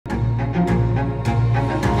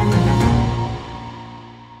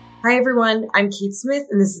Hi, everyone. I'm Kate Smith,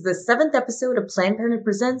 and this is the 7th episode of Planned Parenthood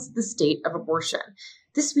Presents The State of Abortion.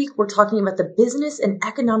 This week, we're talking about the business and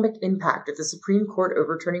economic impact of the Supreme Court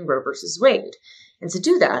overturning Roe v. Wade. And to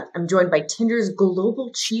do that, I'm joined by Tinder's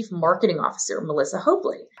Global Chief Marketing Officer, Melissa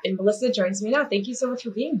Hobley. And Melissa joins me now. Thank you so much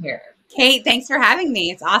for being here. Kate, thanks for having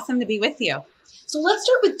me. It's awesome to be with you. So let's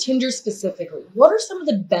start with Tinder specifically. What are some of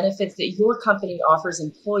the benefits that your company offers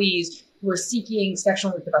employees who are seeking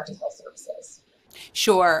sexual and reproductive health services?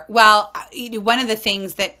 Sure. Well, one of the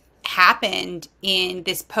things that happened in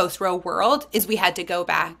this post-Roe world is we had to go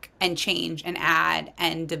back and change and add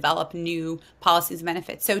and develop new policies and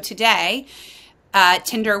benefits. So today,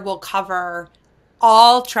 Tinder will cover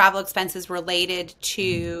all travel expenses related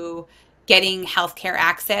to getting healthcare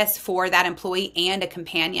access for that employee and a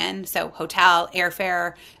companion. So hotel,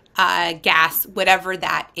 airfare, gas, whatever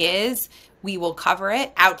that is. We will cover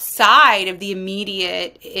it outside of the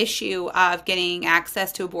immediate issue of getting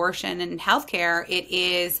access to abortion and healthcare. It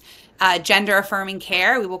is gender affirming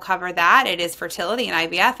care. We will cover that. It is fertility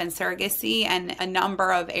and IVF and surrogacy and a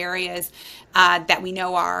number of areas that we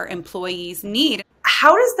know our employees need.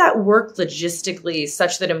 How does that work logistically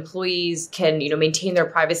such that employees can, maintain their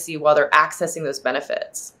privacy while they're accessing those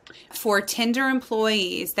benefits? For Tinder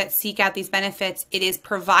employees that seek out these benefits, it is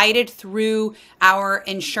provided through our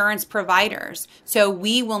insurance providers. So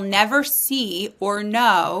we will never see or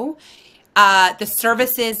know the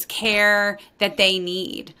services, care that they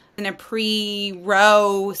need. In a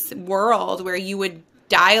pre-Roe world where you would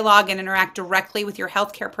dialogue and interact directly with your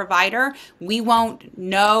healthcare provider, we won't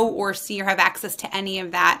know or see or have access to any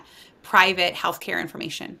of that private healthcare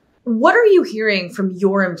information. What are you hearing from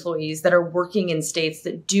your employees that are working in states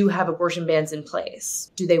that do have abortion bans in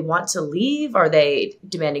place? Do they want to leave? Are they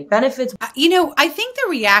demanding benefits? I think the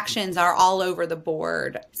reactions are all over the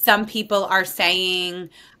board. Some people are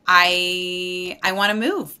saying, I want to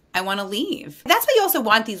move. I want to leave. That's why you also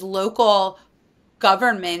want these local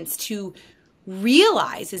governments to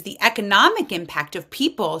realize is the economic impact of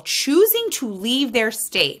people choosing to leave their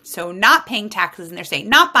state. So not paying taxes in their state,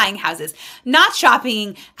 not buying houses, not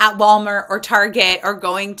shopping at Walmart or Target or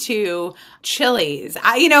going to Chili's.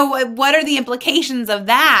 What are the implications of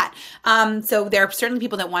that? So there are certainly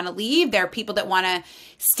people that want to leave. There are people that want to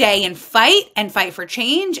stay and fight for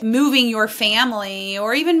change. Moving your family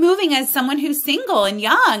or even moving as someone who's single and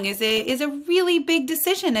young is a really big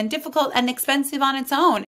decision and difficult and expensive on its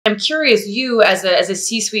own. I'm curious, you as a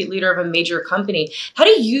C-suite leader of a major company, how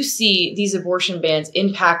do you see these abortion bans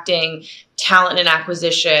impacting talent and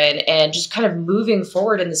acquisition and just kind of moving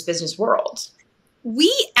forward in this business world?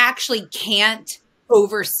 We actually can't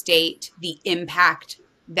overstate the impact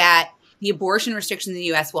that the abortion restrictions in the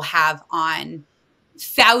U.S. will have on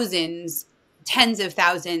thousands, tens of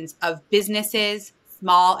thousands of businesses,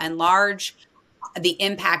 small and large, the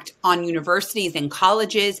impact on universities and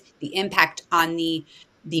colleges, the impact on the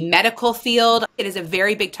medical field. It is a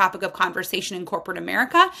very big topic of conversation in corporate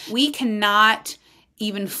America. We cannot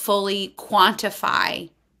even fully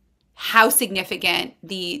quantify how significant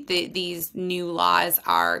these new laws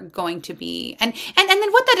are going to be. And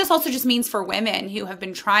then what that also just means for women who have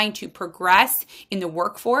been trying to progress in the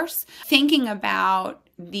workforce, thinking about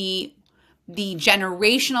the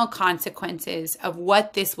generational consequences of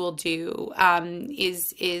what this will do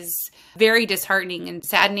is very disheartening and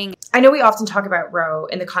saddening. I know we often talk about Roe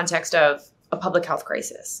in the context of a public health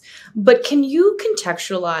crisis, but can you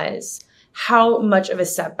contextualize how much of a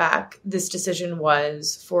setback this decision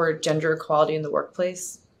was for gender equality in the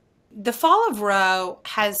workplace? The fall of Roe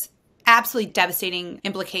has absolutely devastating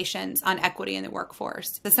implications on equity in the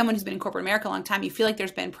workforce. As someone who's been in corporate America a long time, you feel like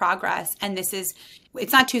there's been progress. And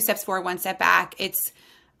it's not 2 steps forward, 1 step back. It's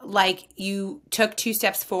like you took 2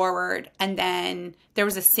 steps forward and then there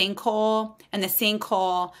was a sinkhole, and the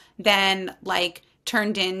sinkhole then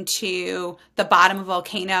turned into the bottom of a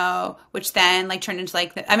volcano, which then turned into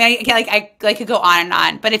I could go on and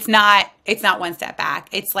on, but it's not 1 step back.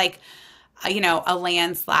 It's a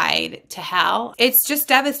landslide to hell. It's just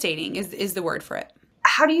devastating is the word for it.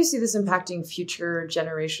 How do you see this impacting future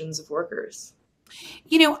generations of workers?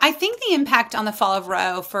 I think the impact on the fall of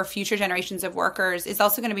Roe for future generations of workers is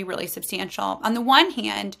also going to be really substantial. On the one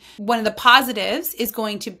hand, one of the positives is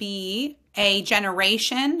going to be a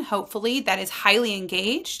generation, hopefully, that is highly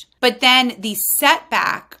engaged. But then the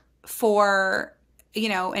setback for,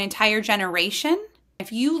 an entire generation,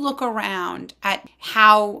 if you look around at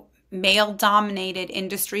how male-dominated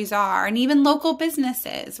industries are, and even local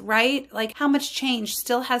businesses, right? How much change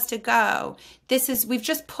still has to go. We've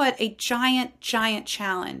just put a giant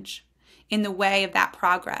challenge in the way of that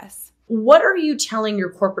progress. What are you telling your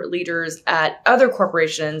corporate leaders at other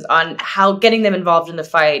corporations on how getting them involved in the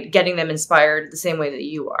fight, getting them inspired the same way that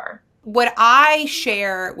you are? What I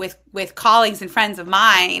share with colleagues and friends of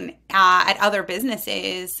mine at other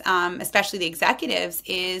businesses, especially the executives,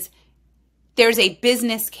 is there's a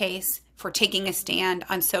business case for taking a stand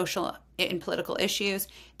on social and political issues.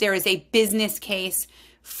 There is a business case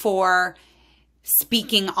for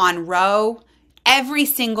speaking on Roe. Every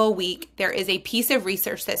single week, there is a piece of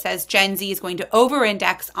research that says Gen Z is going to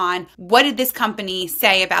over-index on what did this company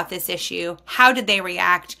say about this issue? How did they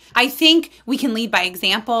react? I think we can lead by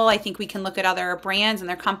example. I think we can look at other brands and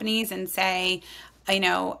their companies and say,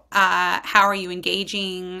 how are you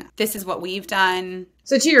engaging? This is what we've done.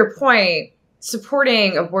 So to your point,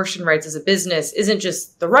 supporting abortion rights as a business isn't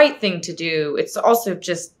just the right thing to do. It's also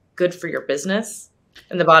just good for your business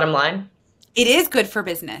and the bottom line. It is good for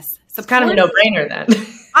business. It's kind of a no-brainer then.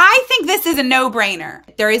 I think this is a no-brainer.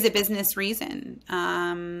 There is a business reason.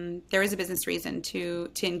 There is a business reason to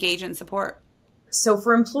engage and support. So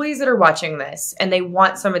for employees that are watching this and they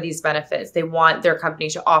want some of these benefits, they want their company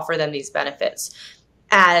to offer them these benefits,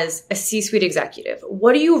 as a C-suite executive,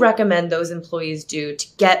 what do you recommend those employees do to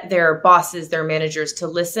get their bosses, their managers to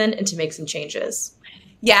listen and to make some changes?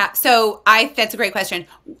 Yeah, so that's a great question.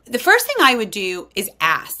 The first thing I would do is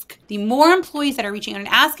ask. The more employees that are reaching out and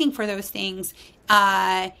asking for those things,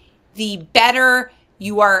 the better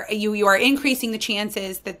you are increasing the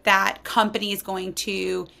chances that company is going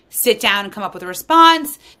to sit down and come up with a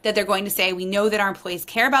response, that they're going to say, we know that our employees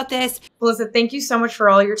care about this. Melissa, thank you so much for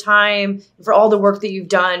all your time, for all the work that you've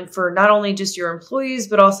done for not only just your employees,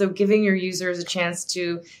 but also giving your users a chance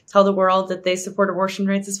to tell the world that they support abortion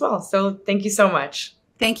rights as well. So thank you so much.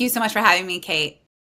 Thank you so much for having me, Kate.